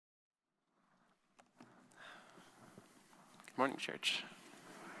Morning, church.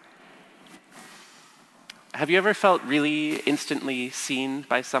 Have you ever felt really instantly seen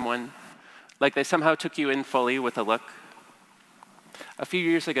by someone? Like they somehow took you in fully with a look? A few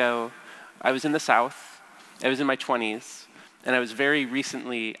years ago, I was in the South, I was in my 20s, and I was very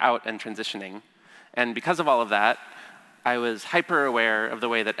recently out and transitioning. And because of all of that, I was hyper aware of the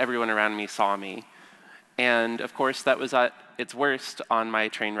way that everyone around me saw me. And of course, that was at its worst on my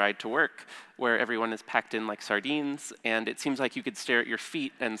train ride to work, where everyone is packed in like sardines, and it seems like you could stare at your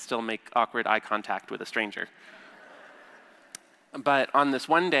feet and still make awkward eye contact with a stranger. But on this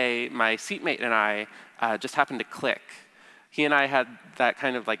one day, my seatmate and I just happened to click. He and I had that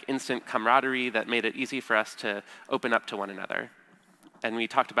kind of like instant camaraderie that made it easy for us to open up to one another. And we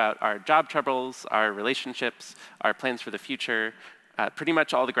talked about our job troubles, our relationships, our plans for the future, pretty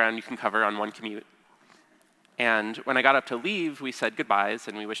much all the ground you can cover on one commute. And when I got up to leave, we said goodbyes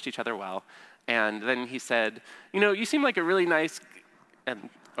and we wished each other well. And then he said, "You know, you seem like a really nice," and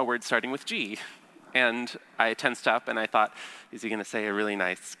a word starting with G. And I tensed up and I thought, is he going to say a really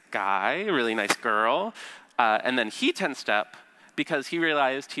nice guy, a really nice girl? And then he tensed up because he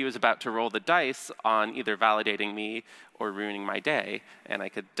realized he was about to roll the dice on either validating me or ruining my day. And I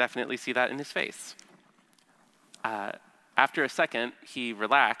could definitely see that in his face. After a second, he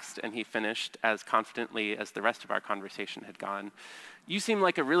relaxed and he finished as confidently as the rest of our conversation had gone. "You seem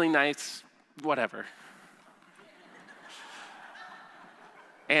like a really nice whatever."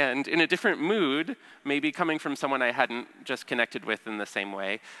 And in a different mood, maybe coming from someone I hadn't just connected with in the same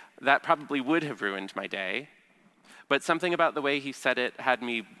way, that probably would have ruined my day. But something about the way he said it had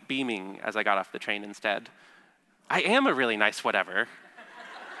me beaming as I got off the train instead. I am a really nice whatever.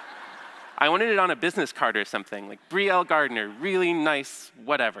 I wanted it on a business card or something, like Bree Elle Gardner, really nice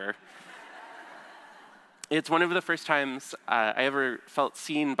whatever. It's one of the first times I ever felt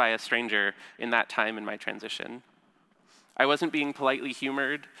seen by a stranger in that time in my transition. I wasn't being politely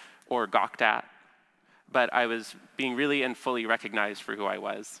humored or gawked at, but I was being really and fully recognized for who I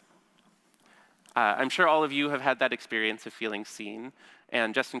was. I'm sure all of you have had that experience of feeling seen,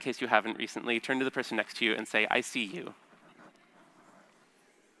 and just in case you haven't recently, turn to the person next to you and say, "I see you."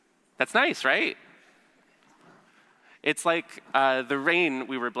 That's nice, right? It's like the rain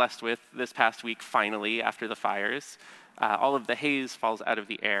we were blessed with this past week, finally, after the fires. All of the haze falls out of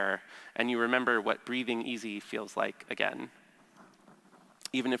the air, and you remember what breathing easy feels like again.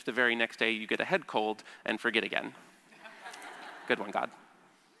 Even if the very next day you get a head cold and forget again. Good one, God.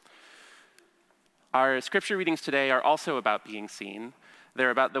 Our scripture readings today are also about being seen. They're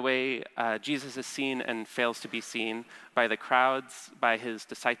about the way Jesus is seen and fails to be seen by the crowds, by his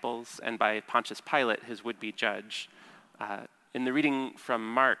disciples, and by Pontius Pilate, his would-be judge. In the reading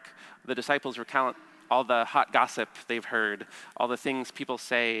from Mark, the disciples recount all the hot gossip they've heard, all the things people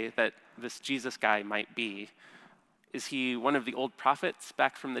say that this Jesus guy might be. Is he one of the old prophets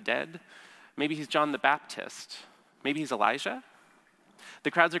back from the dead? Maybe he's John the Baptist. Maybe he's Elijah?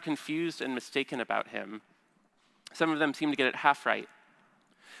 The crowds are confused and mistaken about him. Some of them seem to get it half right.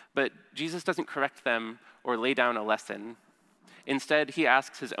 But Jesus doesn't correct them or lay down a lesson. Instead, he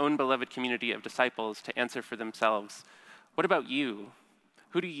asks his own beloved community of disciples to answer for themselves, "What about you?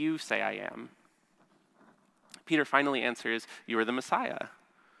 Who do you say I am?" Peter finally answers, "You are the Messiah."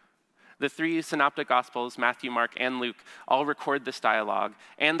 The three synoptic gospels, Matthew, Mark, and Luke, all record this dialogue,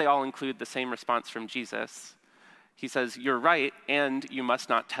 and they all include the same response from Jesus. He says, "You're right, and you must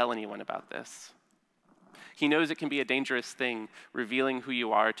not tell anyone about this." He knows it can be a dangerous thing, revealing who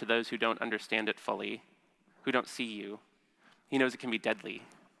you are to those who don't understand it fully, who don't see you. He knows it can be deadly.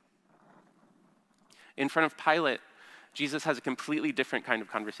 In front of Pilate, Jesus has a completely different kind of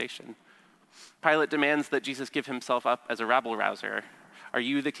conversation. Pilate demands that Jesus give himself up as a rabble-rouser. "Are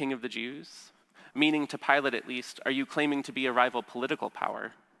you the king of the Jews?" Meaning, to Pilate at least, are you claiming to be a rival political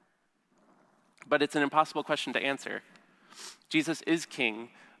power? But it's an impossible question to answer. Jesus is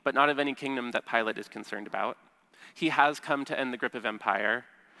king, but not of any kingdom that Pilate is concerned about. He has come to end the grip of empire,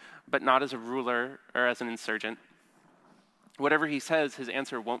 but not as a ruler or as an insurgent. Whatever he says, his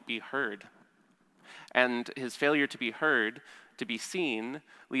answer won't be heard. And his failure to be heard, to be seen,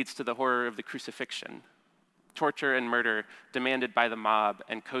 leads to the horror of the crucifixion. Torture and murder demanded by the mob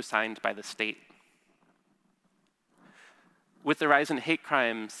and co-signed by the state. With the rise in hate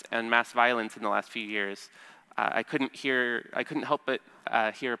crimes and mass violence in the last few years, I couldn't help but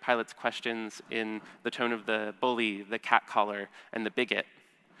hear Pilate's questions in the tone of the bully, the catcaller, and the bigot.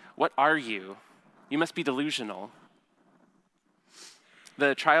 "What are you? You must be delusional."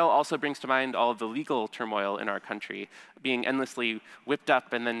 The trial also brings to mind all of the legal turmoil in our country, being endlessly whipped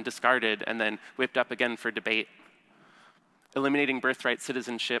up and then discarded and then whipped up again for debate. Eliminating birthright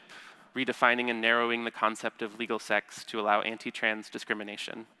citizenship, redefining and narrowing the concept of legal sex to allow anti-trans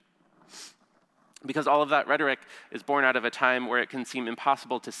discrimination. Because all of that rhetoric is born out of a time where it can seem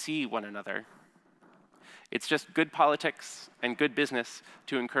impossible to see one another. It's just good politics and good business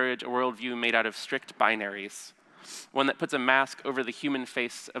to encourage a worldview made out of strict binaries, one that puts a mask over the human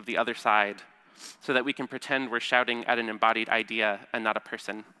face of the other side, so that we can pretend we're shouting at an embodied idea and not a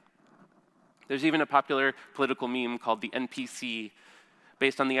person. There's even a popular political meme called the NPC,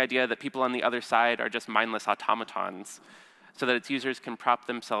 based on the idea that people on the other side are just mindless automatons, so that its users can prop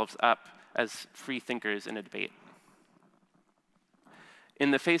themselves up as free thinkers in a debate.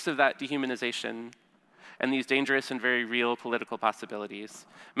 In the face of that dehumanization, and these dangerous and very real political possibilities,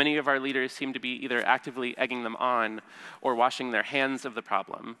 many of our leaders seem to be either actively egging them on or washing their hands of the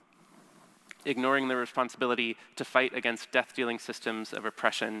problem, ignoring their responsibility to fight against death-dealing systems of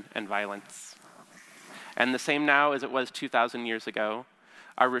oppression and violence. And the same now as it was 2,000 years ago,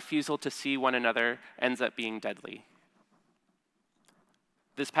 our refusal to see one another ends up being deadly.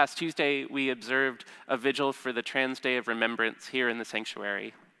 This past Tuesday, we observed a vigil for the Trans Day of Remembrance here in the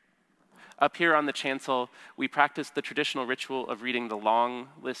sanctuary. Up here on the chancel, we practiced the traditional ritual of reading the long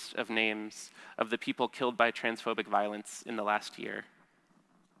list of names of the people killed by transphobic violence in the last year.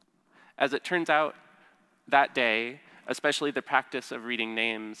 As it turns out, that day, especially the practice of reading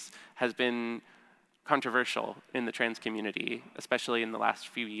names, has been controversial in the trans community, especially in the last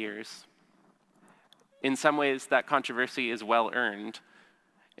few years. In some ways, that controversy is well-earned.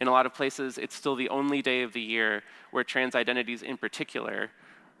 In a lot of places, it's still the only day of the year where trans identities in particular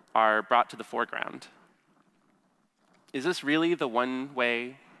are brought to the foreground. Is this really the one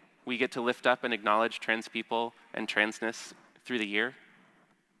way we get to lift up and acknowledge trans people and transness through the year?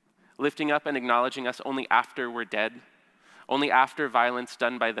 Lifting up and acknowledging us only after we're dead, only after violence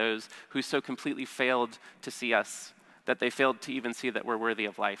done by those who so completely failed to see us that they failed to even see that we're worthy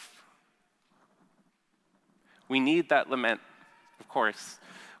of life. We need that lament, of course.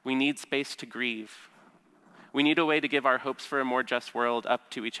 We need space to grieve. We need a way to give our hopes for a more just world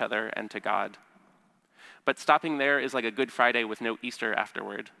up to each other and to God. But stopping there is like a Good Friday with no Easter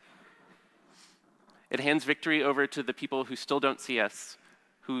afterward. It hands victory over to the people who still don't see us,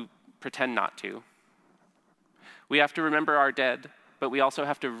 who pretend not to. We have to remember our dead, but we also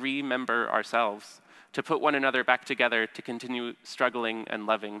have to remember ourselves, to put one another back together, to continue struggling and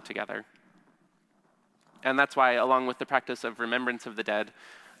loving together. And that's why, along with the practice of remembrance of the dead,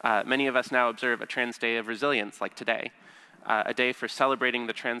 many of us now observe a Trans Day of Resilience, like today, a day for celebrating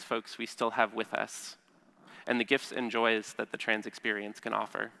the trans folks we still have with us, and the gifts and joys that the trans experience can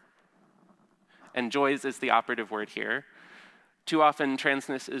offer. And joys is the operative word here. Too often,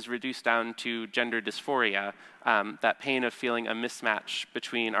 transness is reduced down to gender dysphoria, that pain of feeling a mismatch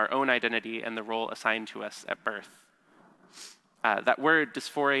between our own identity and the role assigned to us at birth. That word,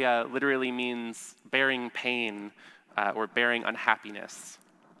 dysphoria, literally means bearing pain or bearing unhappiness.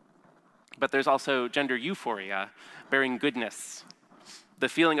 But there's also gender euphoria, bearing goodness, the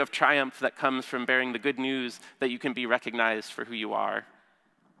feeling of triumph that comes from bearing the good news that you can be recognized for who you are.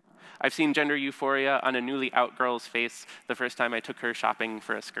 I've seen gender euphoria on a newly out girl's face the first time I took her shopping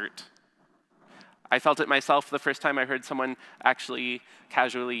for a skirt. I felt it myself the first time I heard someone actually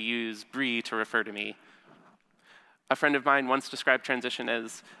casually use Bree to refer to me. A friend of mine once described transition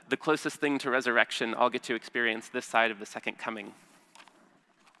as the closest thing to resurrection I'll get to experience this side of the second coming.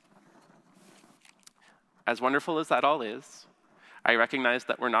 As wonderful as that all is, I recognize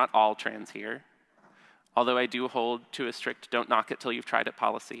that we're not all trans here, although I do hold to a strict don't knock it till you've tried it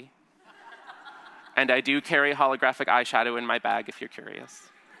policy. And I do carry holographic eyeshadow in my bag if you're curious.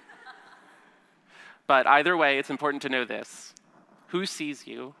 But either way, it's important to know this. Who sees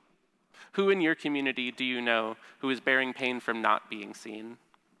you? Who in your community do you know who is bearing pain from not being seen?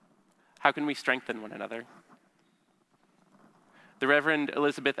 How can we strengthen one another? The Reverend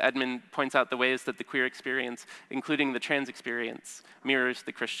Elizabeth Edmond points out the ways that the queer experience, including the trans experience, mirrors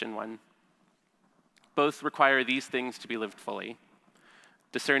the Christian one. Both require these things to be lived fully: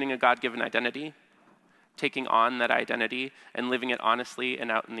 discerning a God-given identity, taking on that identity and living it honestly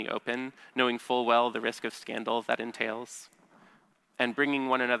and out in the open, knowing full well the risk of scandal that entails, and bringing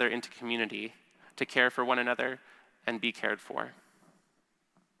one another into community to care for one another and be cared for.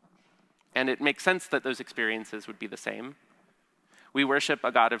 And it makes sense that those experiences would be the same. We worship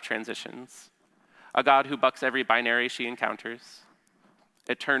a God of transitions, a God who bucks every binary she encounters,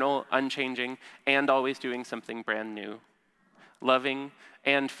 eternal, unchanging, and always doing something brand new, loving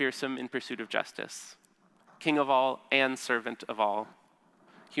and fearsome in pursuit of justice, King of all and servant of all,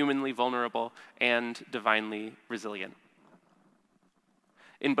 humanly vulnerable and divinely resilient.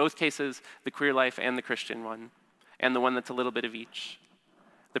 In both cases, the queer life and the Christian one, and the one that's a little bit of each,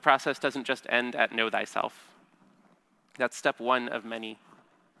 The process doesn't just end at know thyself. That's step one of many.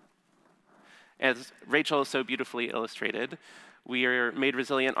 As Rachel so beautifully illustrated, we are made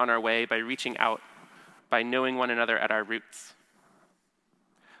resilient on our way by reaching out, by knowing one another at our roots.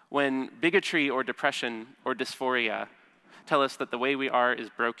 When bigotry or depression or dysphoria tell us that the way we are is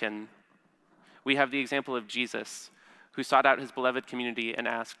broken, we have the example of Jesus, who sought out his beloved community and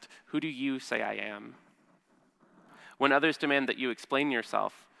asked, "Who do you say I am?" When others demand that you explain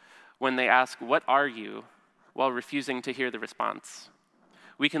yourself, when they ask, "What are you?" while refusing to hear the response,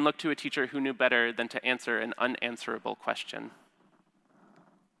 we can look to a teacher who knew better than to answer an unanswerable question.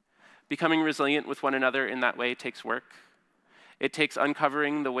 Becoming resilient with one another in that way takes work. It takes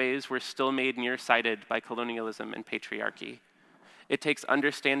uncovering the ways we're still made nearsighted by colonialism and patriarchy. It takes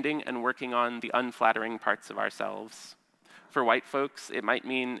understanding and working on the unflattering parts of ourselves. For white folks, it might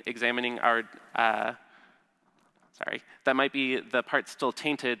mean examining our, that might be the parts still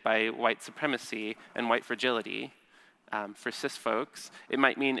tainted by white supremacy and white fragility. For cis folks, it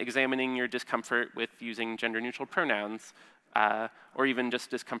might mean examining your discomfort with using gender-neutral pronouns, or even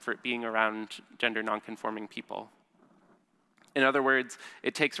just discomfort being around gender nonconforming people. In other words,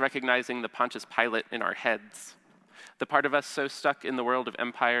 it takes recognizing the Pontius Pilate in our heads, the part of us so stuck in the world of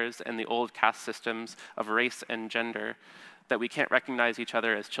empires and the old caste systems of race and gender that we can't recognize each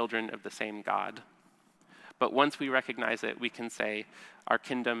other as children of the same God. But once we recognize it, we can say, our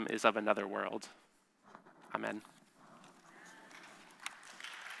kingdom is of another world. Amen.